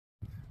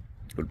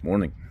Good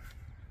morning.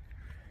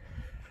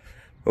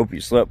 Hope you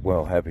slept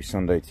well. Happy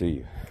Sunday to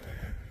you.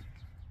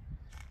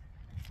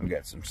 I've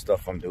got some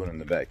stuff I'm doing in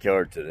the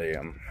backyard today.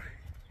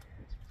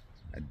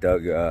 I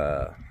dug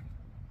 9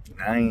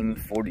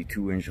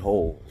 42-inch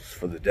holes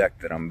for the deck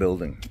that I'm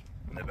building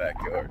in the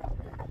backyard.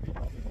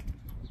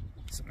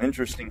 Some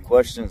interesting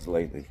questions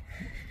lately.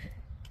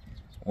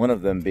 One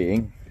of them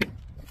being,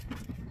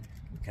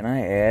 can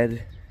I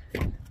add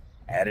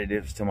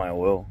additives to my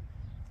oil,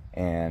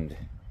 and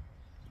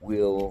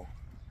will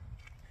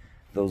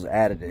those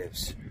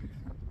additives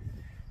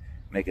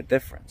make a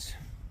difference?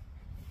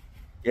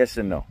 Yes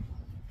and no.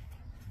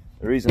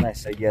 The reason I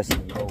say yes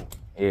and no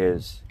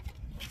is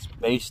it's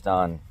based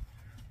on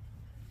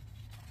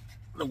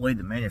the way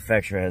the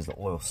manufacturer has the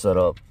oil set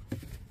up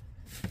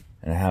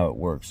and how it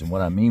works. And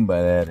what I mean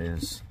by that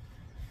is,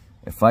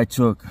 if I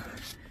took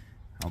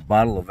a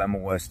bottle of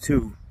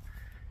MOS2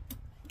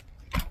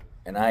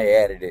 and I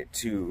added it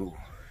to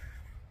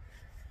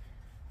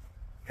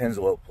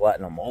Pennzoil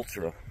Platinum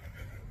Ultra,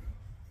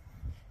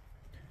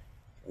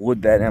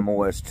 would that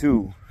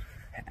MOS2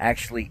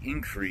 actually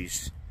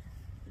increase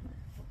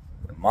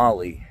the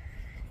Moly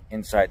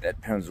inside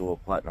that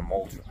Pennzoil Platinum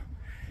Ultra?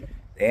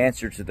 The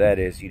answer to that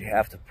is you'd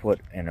have to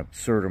put an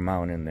absurd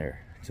amount in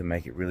there to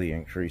make it really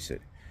increase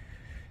it.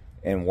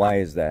 And why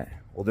is that?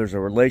 Well, there's a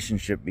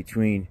relationship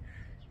between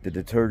the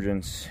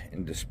detergents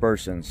and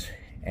dispersants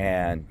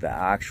and the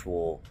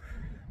actual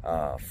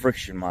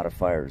friction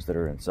modifiers that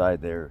are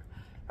inside there,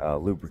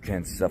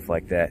 lubricants, stuff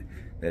like that,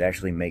 that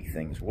actually make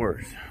things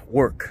work.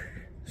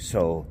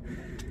 So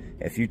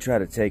if you try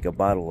to take a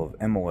bottle of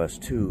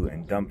MOS2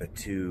 and dump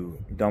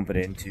it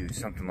into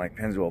something like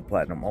Pennzoil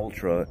Platinum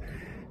Ultra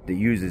that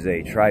uses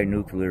a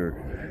trinuclear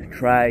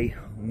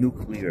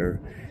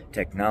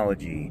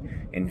technology,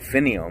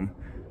 Infinium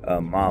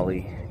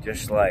Moly,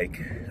 just like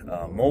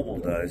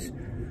Moly does,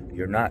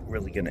 you're not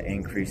really going to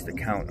increase the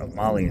count of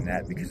Moly in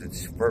that, because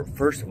it's,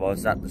 first of all,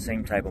 it's not the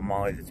same type of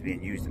Moly that's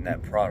being used in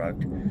that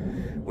product,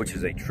 which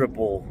is a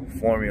triple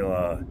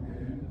formula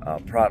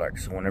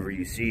product. So whenever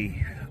you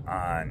see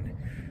on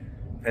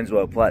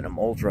Pennzoil Platinum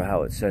Ultra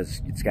how it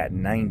says it's got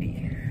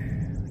 90,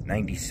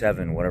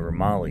 97, whatever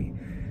Moly,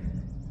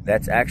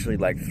 that's actually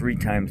like 3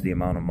 times the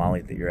amount of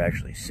Moly that you're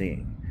actually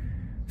seeing.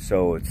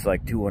 So it's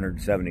like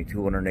 270,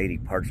 280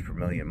 parts per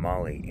million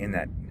Moly in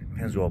that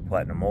Pennzoil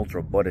Platinum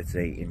Ultra, but it's a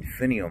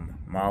Infinium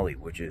Moly,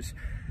 which is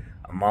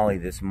a Moly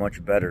that's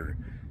much better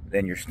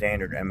than your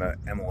standard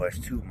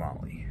MOS2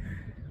 Moly.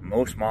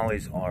 Most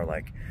Molys are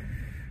like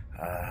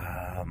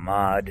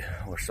mod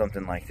or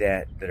something like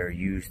that are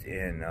used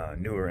in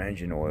newer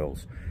engine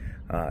oils.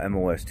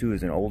 MOS2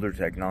 is an older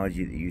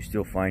technology that you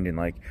still find in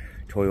like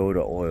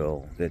Toyota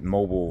oil that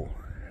Mobil,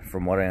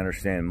 from what I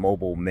understand,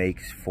 Mobil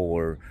makes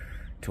for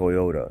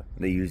Toyota.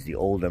 They use the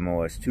old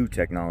MOS2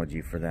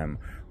 technology for them,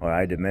 or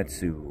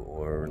Idemitsu,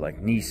 or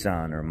like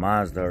Nissan or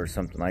Mazda or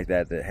something like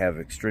that have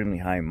extremely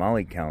high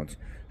Moly counts.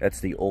 That's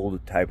the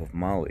old type of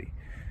Moly.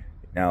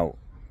 Now,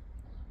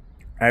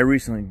 I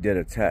recently did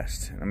a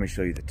test. Let me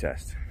show you the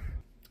test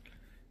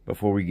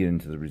before we get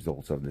into the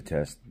results of the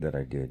test that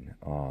I did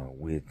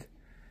with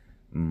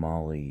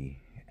Moly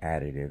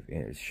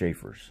additive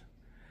Schaefer's.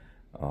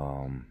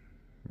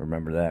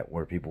 Remember that,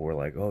 where people were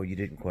like, oh, you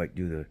didn't quite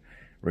do the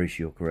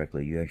ratio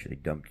correctly. You actually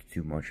dumped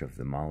too much of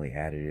the Moly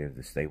additive,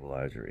 the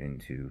stabilizer,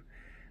 into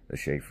the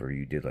Schaefer.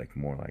 You did like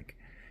more like,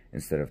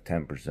 instead of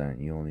 10%,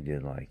 you only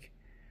did like,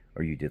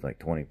 or you did like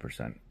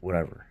 20%,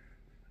 whatever.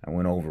 I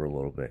went over a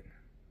little bit.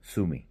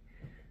 Sue me.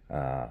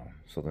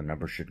 So the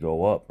number should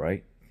go up,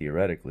 right?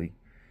 Theoretically.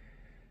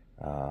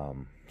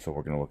 So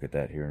we're going to look at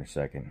that here in a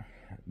second.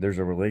 There's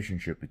a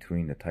relationship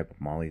between the type of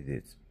Moly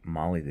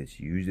that's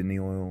used in the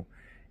oil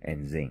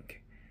and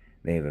zinc.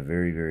 They have a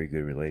very, very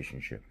good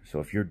relationship. So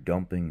if you're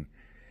dumping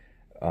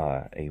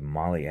a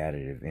Moly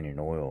additive in an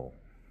oil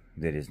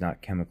that is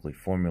not chemically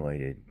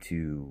formulated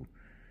to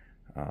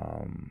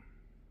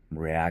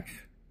react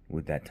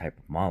with that type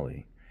of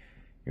Moly,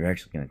 you're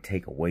actually going to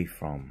take away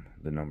from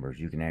the numbers.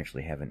 You can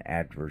actually have an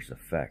adverse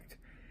effect.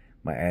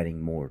 By adding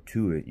more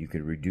to it, you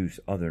could reduce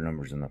other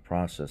numbers in the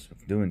process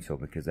of doing so,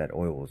 because that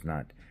oil was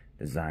not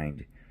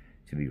designed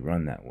to be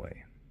run that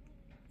way.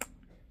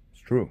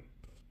 It's true.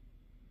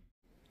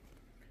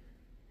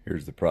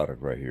 Here's the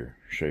product right here,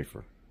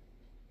 Schaefer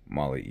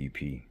Moly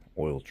EP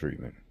oil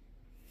treatment.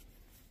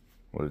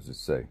 What does it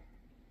say?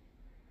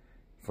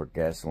 For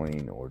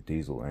gasoline or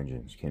diesel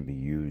engines, can be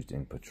used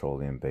in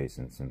petroleum-based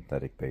and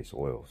synthetic-based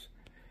oils.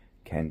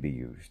 Can be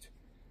used,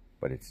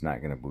 but it's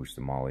not going to boost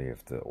the Moly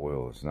if the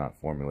oil is not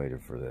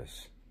formulated for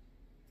this.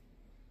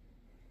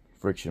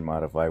 Friction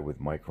modified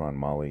with Micron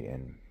Moly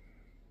and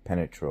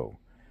Penetro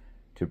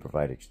to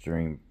provide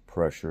extreme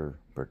pressure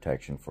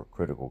protection for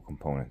critical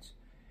components.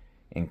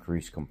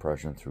 Increase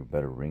compression through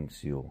better ring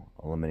seal,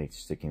 eliminates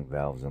sticking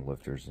valves and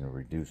lifters, and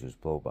reduces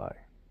blow-by.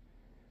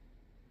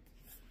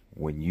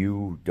 When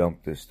you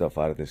dump this stuff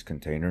out of this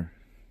container,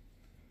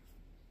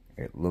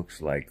 it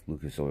looks like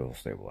Lucas Oil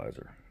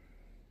Stabilizer.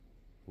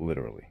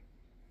 Literally.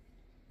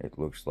 It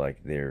looks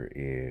like there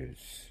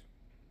is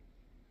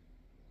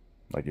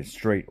Like it's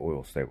straight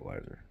oil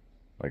stabilizer.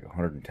 Like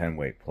 110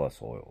 weight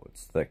plus oil.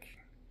 It's thick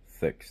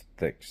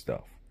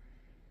stuff.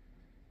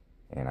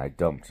 And I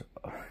dumped,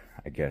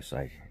 I guess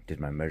I did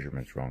my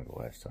measurements wrong the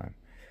last time.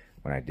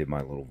 When I did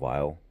my little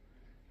vial,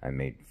 I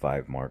made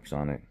 5 marks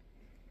on it.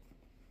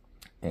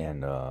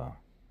 And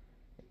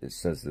it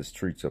says this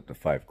treats up to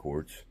 5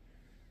 quarts.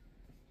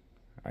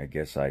 I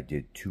guess I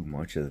did too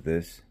much of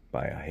this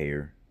by a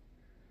hair.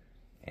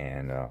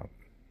 And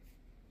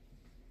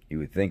you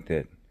would think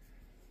that,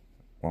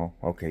 well,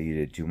 okay, you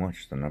did too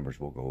much, the numbers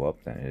will go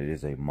up then. It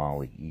is a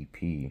Moly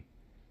EP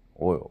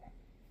oil,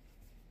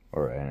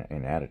 or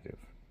an additive.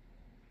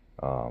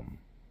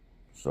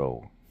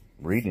 So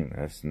reading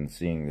this and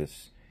seeing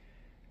this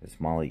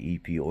Moly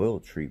EP oil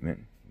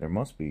treatment, there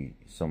must be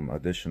some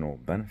additional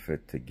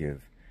benefit to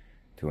give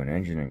to an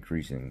engine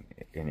increasing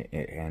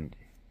and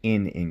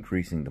in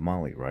increasing the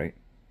Moly, right?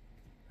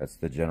 That's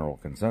the general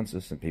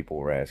consensus, and people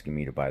were asking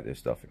me to buy this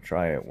stuff and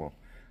try it. Well,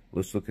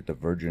 let's look at the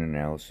virgin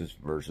analysis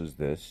versus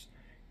this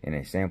in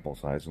a sample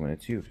size when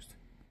it's used.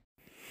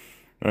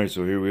 Alright,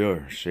 so here we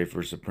are,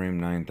 Schaefer Supreme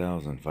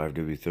 9000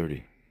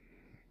 5W30.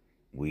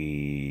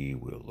 We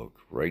will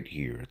look right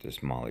here at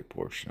this Moly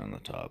portion on the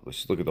top.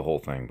 Let's look at the whole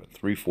thing. But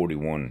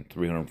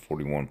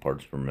 341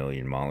 parts per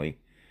million Moly.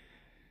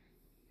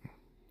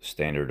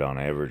 Standard on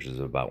average is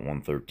about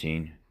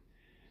 113.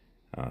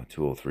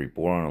 203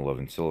 boron,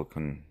 11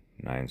 silicon,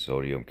 9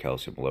 sodium,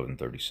 calcium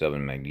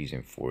 1137,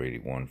 magnesium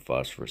 481,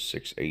 phosphorus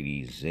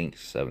 680, zinc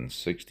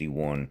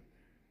 761,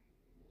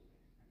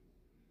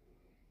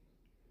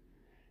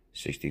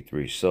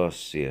 63 sus,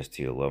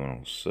 CST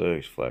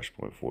 1106,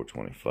 flashpoint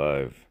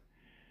 425.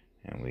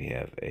 And we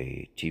have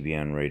a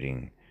TBN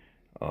rating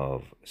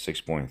of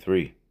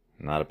 6.3.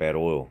 Not a bad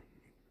oil.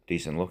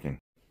 Decent looking.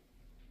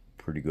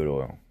 Pretty good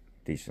oil.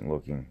 Decent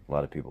looking. A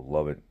lot of people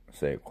love it.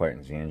 Say it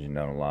quietens the engine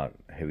down a lot.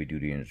 Heavy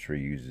duty industry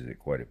uses it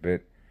quite a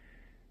bit.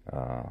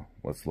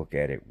 Let's look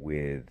at it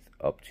with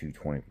up to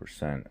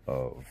 20%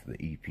 of the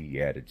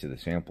EP added to the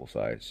sample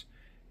size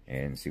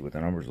and see what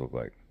the numbers look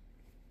like.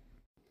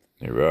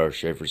 Here we are,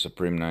 Schaefer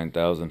Supreme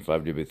 9000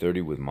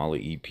 5W30 with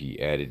Moly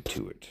EP added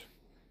to it.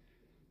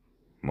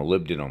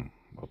 Molybdenum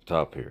up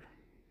top here,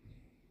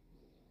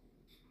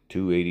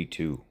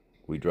 282.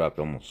 We dropped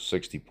almost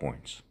 60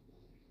 points.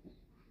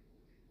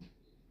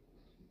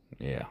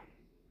 Yeah.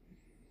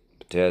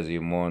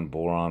 Potassium 1,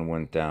 boron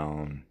went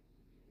down,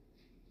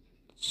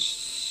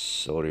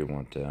 sodium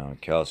went down,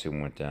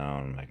 calcium went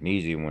down,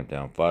 magnesium went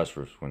down,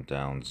 phosphorus went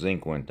down,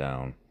 zinc went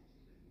down.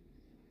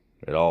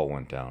 It all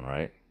went down,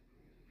 right?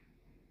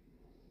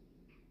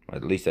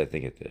 At least I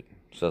think it did.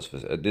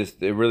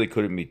 It really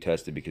couldn't be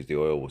tested because the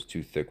oil was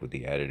too thick with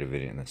the additive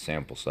in it and the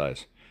sample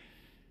size.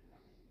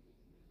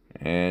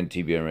 And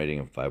TBN rating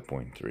of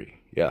 5.3.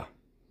 Yeah,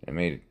 it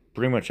made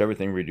pretty much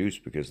everything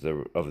reduced because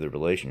of the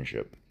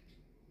relationship.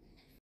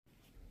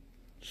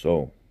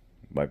 So,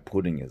 by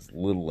putting as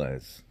little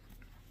as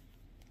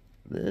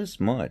this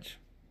much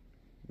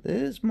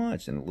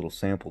in a little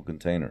sample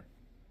container,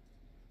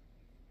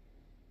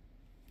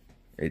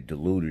 it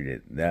diluted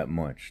it that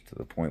much to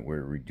the point where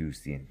it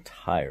reduced the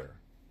entire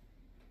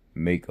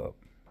makeup,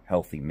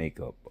 healthy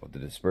makeup of the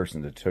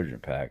dispersant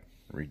detergent pack,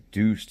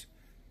 reduced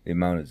the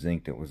amount of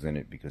zinc that was in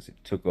it because it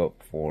took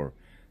up for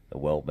the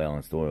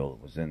well-balanced oil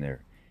that was in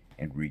there,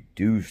 and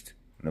reduced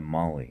the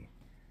Moly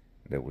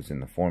that was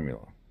in the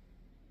formula.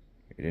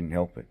 It didn't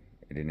help it.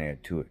 It didn't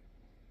add to it.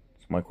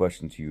 So my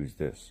question to you is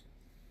this.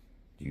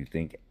 Do you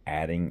think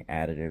adding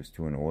additives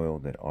to an oil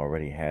that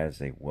already has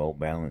a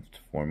well-balanced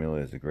formula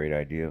is a great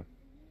idea?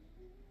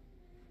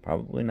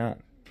 Probably not.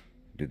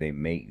 Do they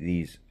make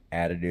these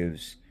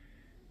additives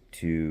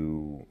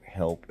to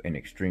help in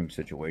extreme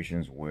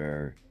situations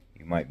where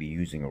you might be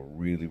using a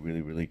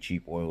really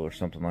cheap oil or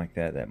something like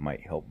that that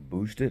might help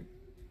boost it?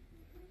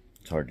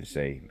 It's hard to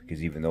say,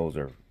 because even those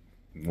are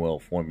well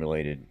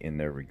formulated in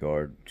their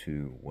regard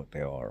to what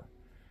they are.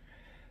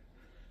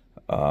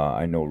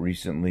 I know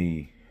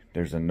recently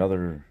there's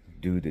another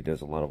dude that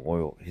does a lot of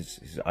oil.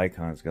 His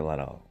icon's got a lot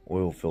of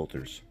oil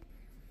filters.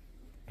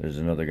 There's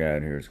another guy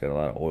out here that's got a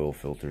lot of oil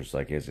filters,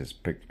 like as his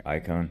pick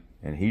icon.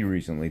 And he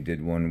recently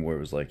did one where it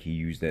was like he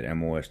used that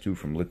MOS2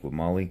 from Liquid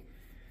Moly,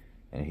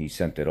 and he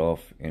sent it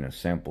off in a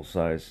sample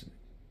size,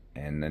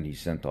 and then he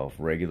sent off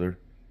regular.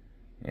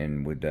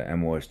 And with the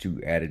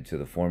MOS2 added to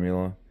the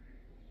formula,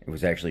 it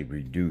was actually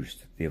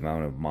reduced the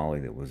amount of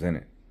Moly that was in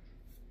it.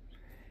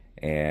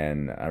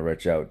 And I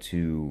reached out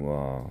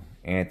to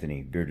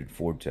Anthony, Bearded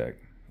Ford Tech,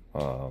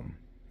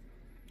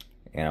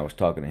 and I was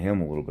talking to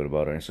him a little bit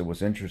about it. And I said,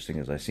 what's interesting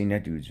is I seen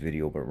that dude's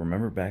video, but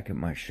remember back at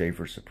my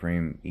Schaefer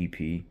Supreme EP,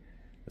 the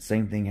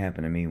same thing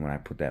happened to me when I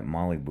put that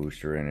Moly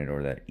booster in it,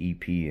 or that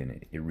EP in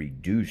it. It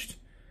reduced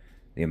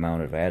the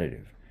amount of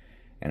additive.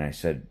 And I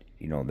said,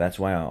 you know, that's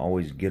why I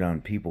always get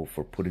on people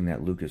for putting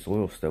that Lucas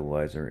oil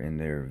stabilizer in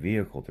their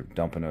vehicle. They're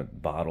dumping a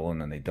bottle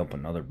and then they dump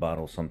another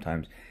bottle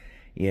sometimes.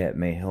 Yeah, it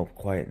may help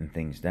quieten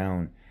things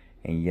down,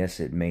 and yes,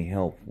 it may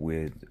help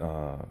with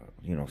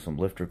you know, some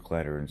lifter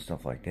clatter and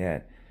stuff like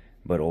that,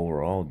 But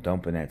overall,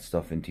 dumping that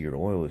stuff into your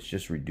oil is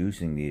just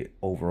reducing the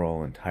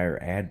overall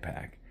entire ad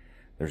pack.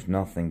 There's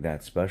nothing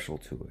that special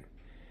to it.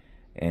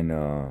 And,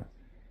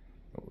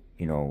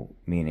 you know,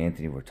 me and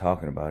Anthony were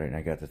talking about it, and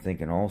I got to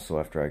thinking also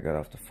after I got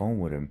off the phone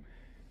with him,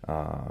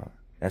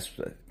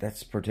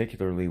 that's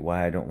particularly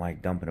why I don't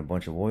like dumping a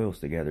bunch of oils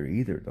together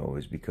either, though,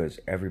 is because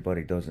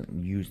everybody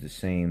doesn't use the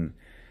same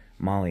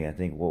Moly. I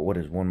think, what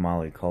is one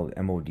Moly called?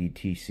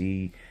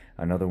 MODTC,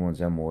 another one's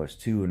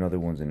MOS2, another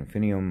one's an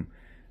Infinium,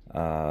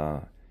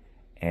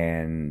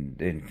 and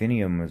the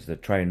Infinium is the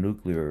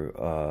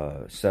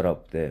trinuclear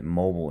setup that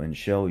Mobil and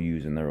Shell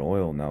use in their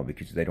oil now,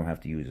 because they don't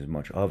have to use as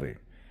much of it,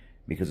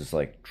 because it's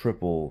like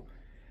triple,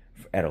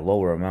 at a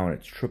lower amount,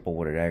 it's triple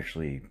what it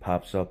actually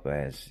pops up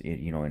as,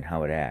 you know, and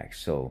how it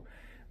acts. So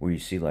where you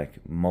see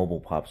like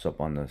Mobil pops up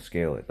on the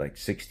scale at like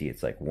 60,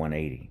 it's like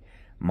 180.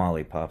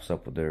 Moly pops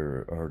up with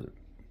their, or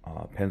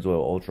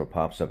Pennzoil Ultra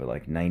pops up at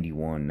like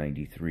 91,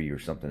 93 or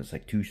something. It's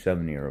like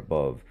 270 or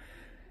above.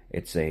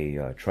 It's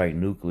a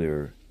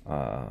trinuclear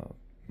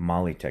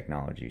Moly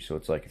technology, so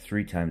it's like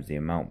 3 times the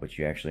amount, but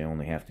you actually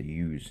only have to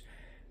use,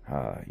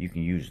 you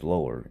can use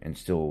lower and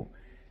still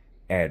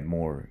add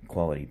more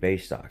quality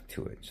base stock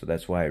to it. So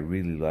that's why I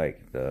really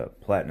like the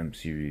Platinum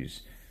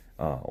series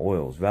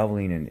oils.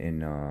 Valvoline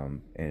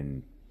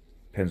and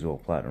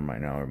Pennzoil Platinum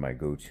right now are my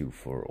go-to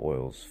for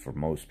oils for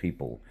most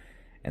people,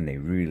 and they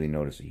really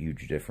notice a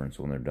huge difference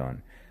when they're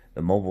done.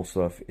 The Mobil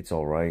stuff, it's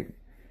alright,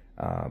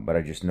 but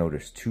I just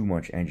noticed too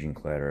much engine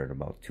clatter at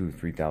about 2,000 to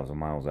 3,000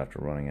 miles after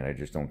running it. I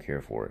just don't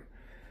care for it.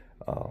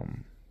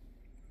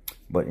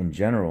 But in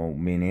general,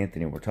 me and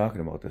Anthony were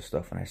talking about this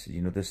stuff, and I said,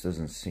 you know, this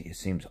doesn't it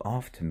seems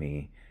off to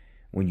me.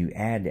 When you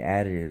add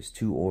additives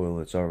to oil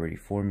that's already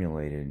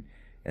formulated,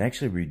 it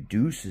actually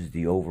reduces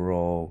the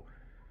overall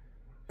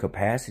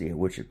capacity at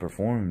which it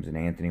performs. And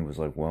Anthony was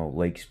like, well,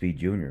 Lake Speed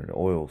Jr.,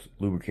 the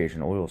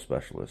lubrication oil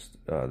specialist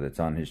that's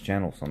on his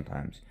channel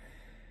sometimes,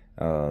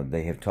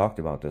 they have talked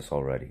about this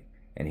already.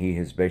 And he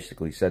has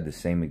basically said the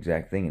same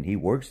exact thing, and he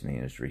works in the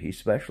industry. He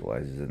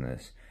specializes in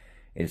this.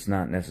 It's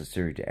not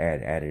necessary to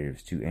add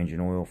additives to engine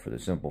oil, for the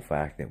simple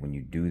fact that when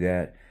you do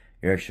that,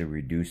 you're actually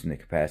reducing the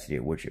capacity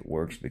at which it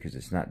works, because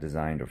it's not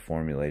designed or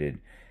formulated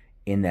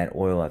in that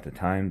oil at the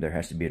time. There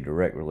has to be a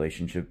direct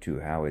relationship to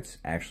how it's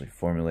actually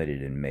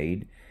formulated and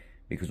made,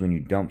 because when you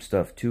dump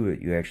stuff to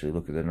it, you actually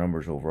look at the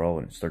numbers overall,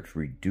 and it starts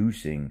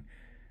reducing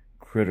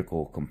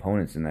critical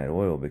components in that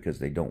oil, because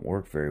they don't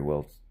work very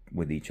well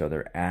with each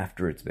other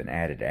after it's been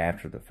added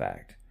after the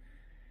fact.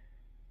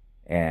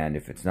 And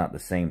if it's not the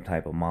same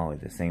type of Moly,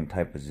 the same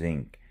type of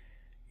zinc,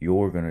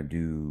 you're going to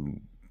do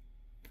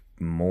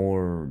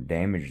more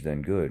damage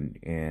than good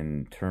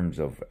in terms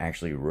of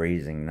actually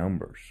raising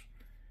numbers.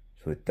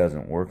 So it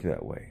doesn't work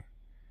that way.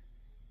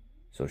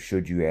 So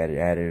should you add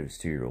additives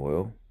to your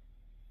oil?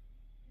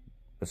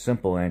 The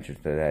simple answer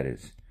to that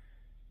is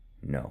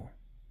no.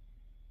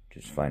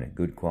 Just find a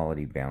good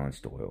quality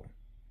balanced oil.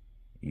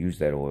 Use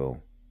that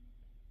oil.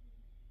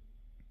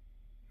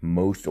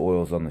 Most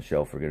oils on the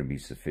shelf are going to be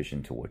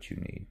sufficient to what you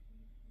need.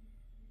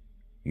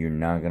 You're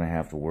not going to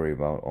have to worry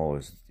about, oh,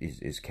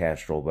 is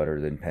Castrol better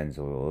than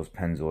Pennzoil? Is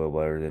Pennzoil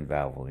better than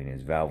Valvoline?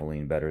 Is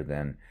Valvoline better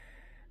than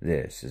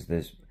this? Is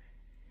this?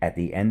 At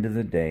the end of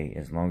the day,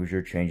 as long as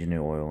you're changing the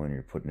oil and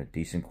you're putting a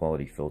decent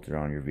quality filter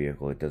on your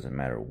vehicle, it doesn't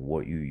matter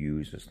what you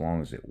use, as long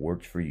as it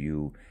works for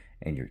you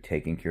and you're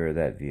taking care of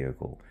that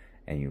vehicle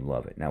and you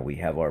love it. Now, we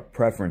have our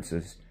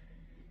preferences,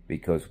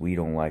 because we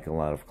don't like a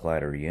lot of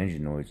clattery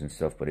engine noise and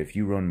stuff. But if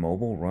you run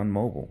Mobil, run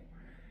Mobil.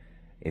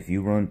 If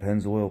you run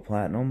Pennzoil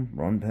Platinum,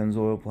 run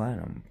Pennzoil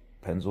Platinum.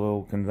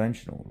 Pennzoil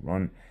Conventional,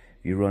 run.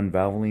 If you run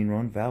Valvoline,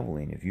 run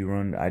Valvoline. If you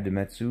run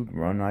Idemitsu,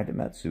 run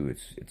Idemitsu.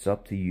 It's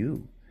up to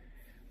you.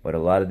 But a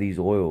lot of these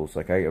oils,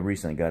 like I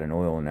recently got an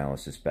oil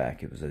analysis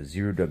back. It was a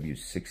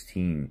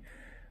 0W16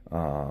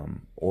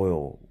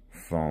 oil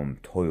from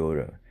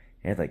Toyota.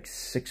 It had like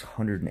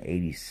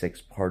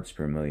 686 parts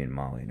per million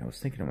Moly. And I was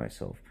thinking to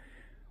myself,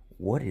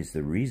 what is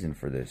the reason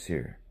for this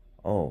here?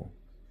 Oh,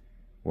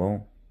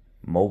 well,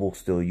 Mobil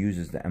still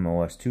uses the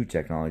MOS2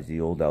 technology, the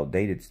old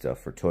outdated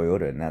stuff for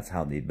Toyota, and that's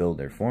how they build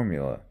their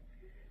formula.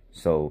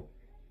 So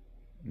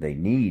they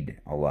need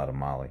a lot of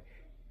Moly,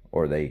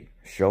 or they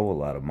show a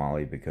lot of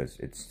Moly, because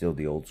it's still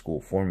the old school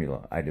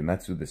formula.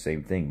 Idemitsu, the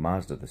same thing.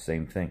 Mazda, the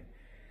same thing.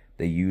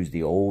 They use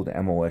the old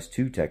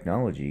MOS2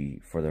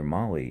 technology for their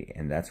Moly,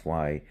 and that's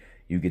why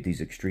you get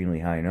these extremely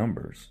high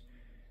numbers,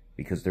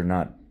 because they're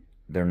not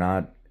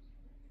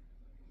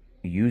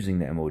using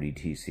the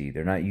MODTC.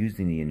 They're not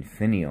using the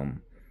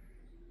Infinium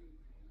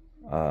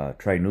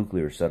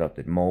trinuclear setup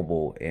that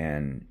Mobil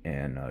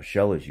and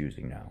Shell is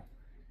using now.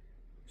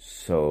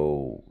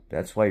 So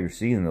that's why you're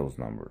seeing those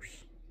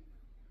numbers.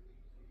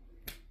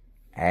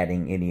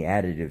 Adding any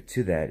additive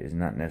to that is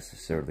not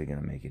necessarily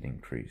going to make it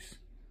increase.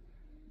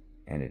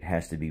 And it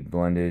has to be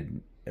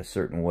blended a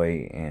certain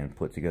way and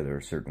put together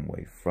a certain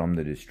way from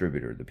the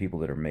distributor, the people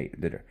that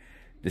are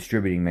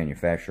distributing,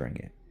 manufacturing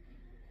it.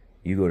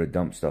 You go to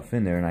dump stuff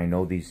in there, and I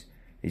know these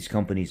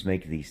companies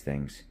make these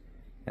things,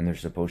 and they're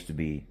supposed to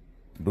be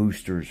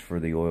boosters for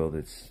the oil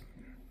that's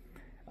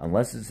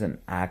unless it's an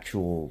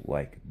actual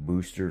like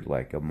booster,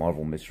 like a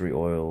Marvel Mystery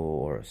Oil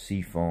or a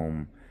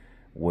Seafoam,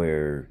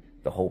 where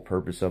the whole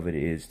purpose of it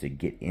is to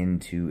get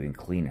into and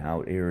clean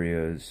out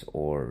areas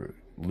or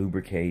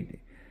lubricate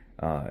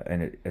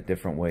in a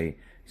different way.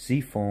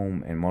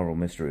 Seafoam and Marvel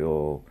Mystery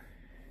Oil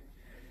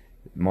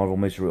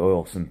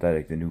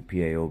Synthetic, the new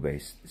PAO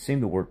base,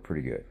 seem to work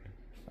pretty good.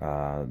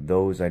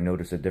 Those I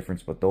notice a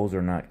difference, but those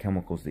are not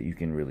chemicals that you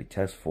can really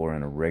test for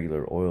in a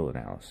regular oil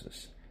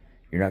analysis.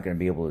 You're not going to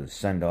be able to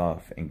send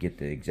off and get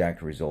the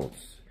exact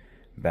results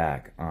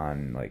back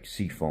on like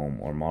Seafoam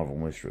or Marvel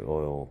Mystery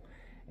Oil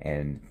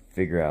and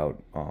figure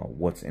out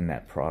what's in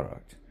that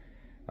product.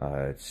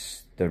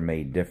 They're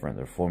made different.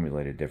 They're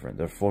formulated different.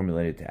 They're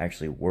formulated to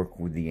actually work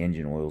with the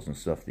engine oils and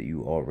stuff that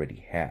you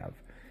already have.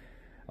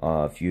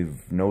 If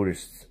you've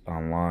noticed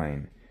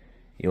online,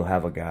 you'll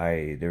have a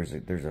guy, there's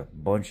a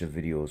bunch of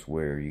videos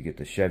where you get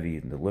the Chevy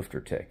and the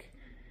lifter tick.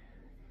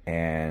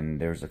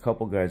 And there's a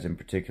couple guys in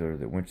particular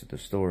that went to the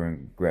store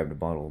and grabbed a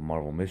bottle of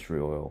Marvel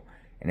Mystery Oil,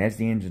 and as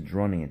the engine's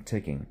running and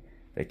ticking,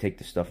 they take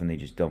the stuff and they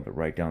just dump it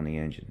right down the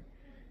engine.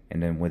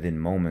 And then within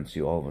moments,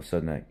 you all of a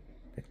sudden that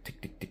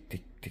tick, tick, tick,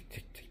 tick, tick, tick,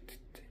 tick, tick,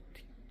 tick,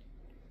 tick,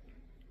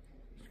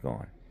 it's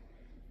gone.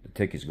 The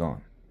tick is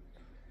gone.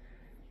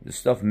 The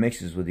stuff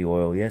mixes with the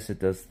oil. Yes, it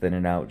does thin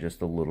it out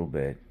just a little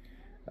bit.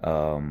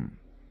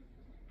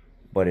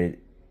 But it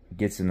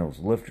gets in those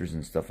lifters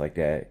and stuff like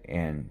that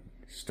and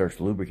starts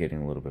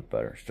lubricating a little bit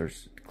better,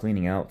 starts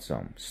cleaning out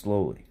some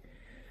slowly.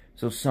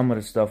 So some of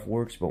the stuff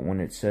works, but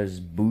when it says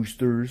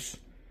boosters,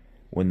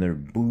 when they're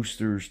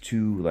boosters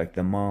to like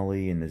the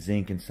Moly and the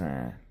zinc and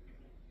stuff,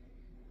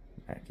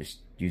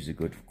 just use a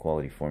good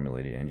quality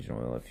formulated engine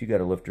oil. If you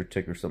got a lifter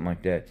tick or something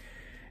like that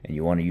and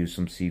you want to use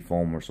some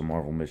Seafoam or some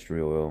Marvel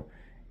Mystery Oil,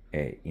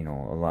 you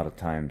know, a lot of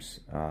times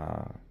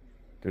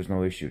there's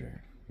no issue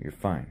there. You're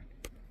fine.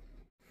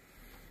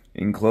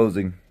 In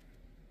closing,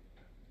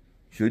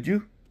 should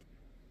you?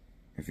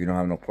 If you don't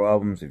have no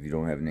problems, if you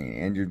don't have any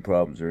engine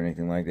problems or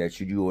anything like that,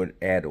 should you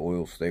add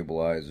oil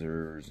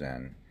stabilizers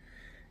and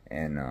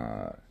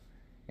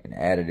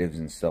additives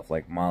and stuff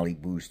like Moly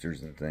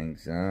boosters and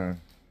things? I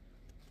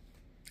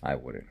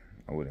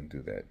wouldn't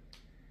do that.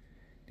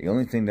 The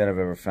only thing that I've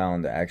ever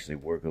found to actually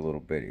work a little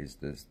bit is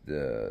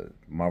the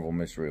Marvel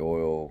Mystery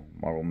Oil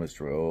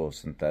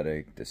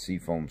Synthetic, the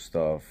Seafoam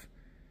stuff.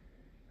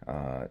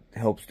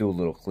 Helps do a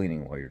little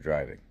cleaning while you're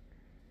driving.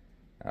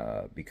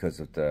 Because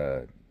of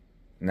the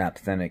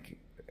naphthenic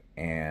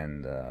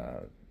and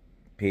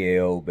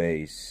PAO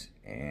base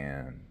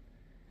and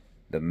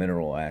the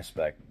mineral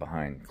aspect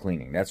behind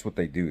cleaning. That's what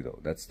they do, though.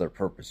 That's their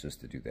purpose, is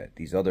to do that.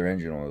 These other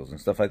engine oils and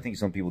stuff, I think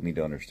some people need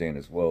to understand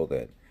as well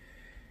that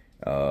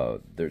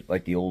there's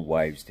like the old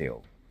wives'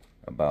 tale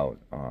about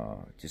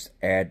just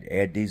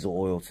add diesel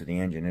oil to the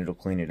engine, it'll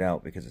clean it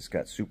out because it's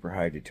got super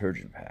high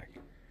detergent pack.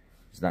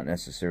 It's not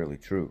necessarily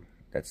true.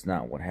 That's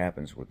not what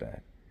happens with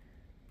that.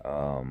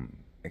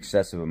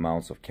 Excessive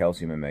amounts of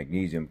calcium and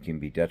magnesium can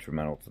be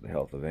detrimental to the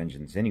health of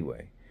engines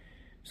anyway.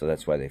 So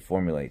that's why they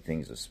formulate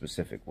things a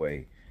specific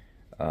way.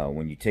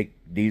 When you take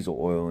diesel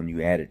oil and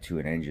you add it to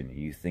an engine, and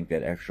you think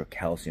that extra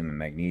calcium and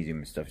magnesium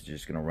and stuff is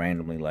just going to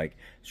randomly, like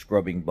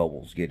scrubbing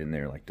bubbles, get in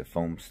there, like the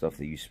foam stuff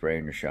that you spray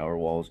in your shower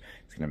walls.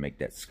 It's going to make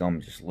that scum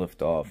just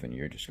lift off, and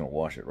you're just going to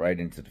wash it right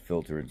into the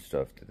filter and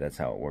stuff. That's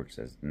how it works.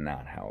 That's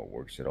not how it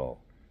works at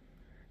all.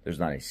 There's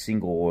not a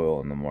single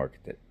oil in the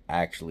market that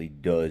actually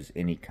does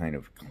any kind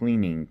of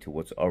cleaning to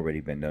what's already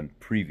been done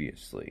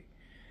previously.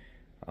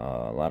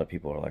 A lot of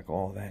people are like,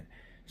 oh, that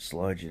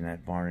sludge and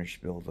that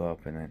varnish build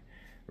up and that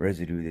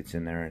residue that's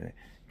in there, and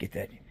get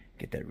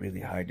that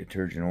really high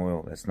detergent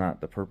oil. That's not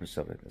the purpose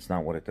of it. That's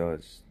not what it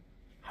does.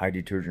 High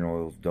detergent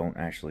oils don't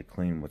actually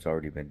clean what's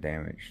already been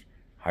damaged.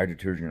 High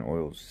detergent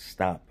oils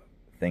stop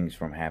things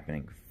from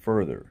happening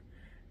further.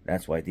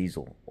 That's why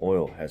diesel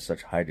oil has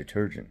such high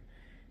detergent,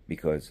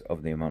 because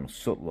of the amount of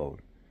soot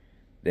load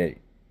that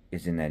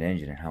is in that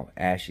engine and how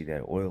ashy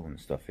that oil and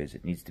stuff is.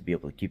 It needs to be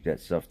able to keep that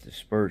stuff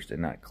dispersed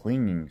and not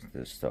clinging to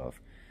this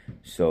stuff.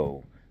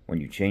 So when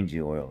you change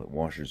the oil, it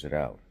washes it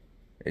out.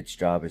 Its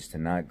job is to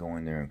not go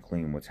in there and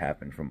clean what's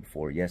happened from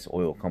before. Yes,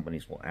 oil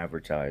companies will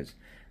advertise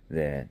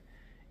that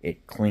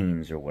it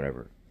cleans or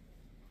whatever.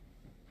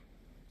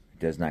 It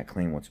does not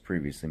clean what's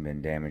previously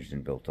been damaged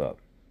and built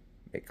up.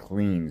 It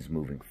cleans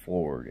moving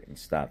forward and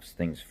stops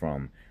things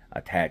from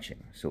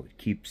attaching. So it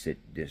keeps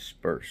it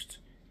dispersed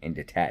and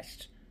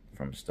detached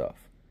from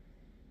stuff.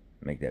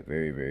 Make that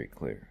very, very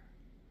clear.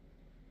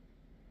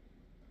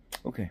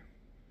 Okay.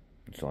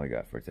 That's all I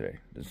got for today.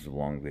 This is a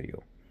long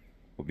video.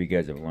 Hope you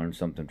guys have learned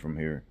something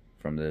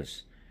from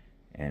this.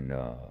 And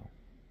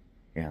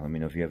yeah, let me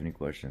know if you have any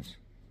questions.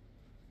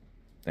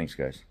 Thanks,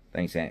 guys.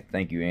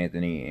 Thank you,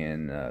 Anthony,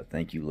 and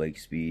thank you, Lake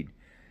Speed,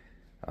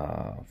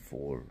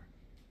 for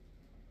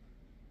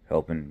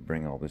helping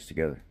bring all this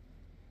together.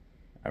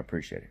 I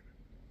appreciate it.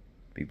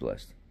 Be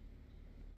blessed.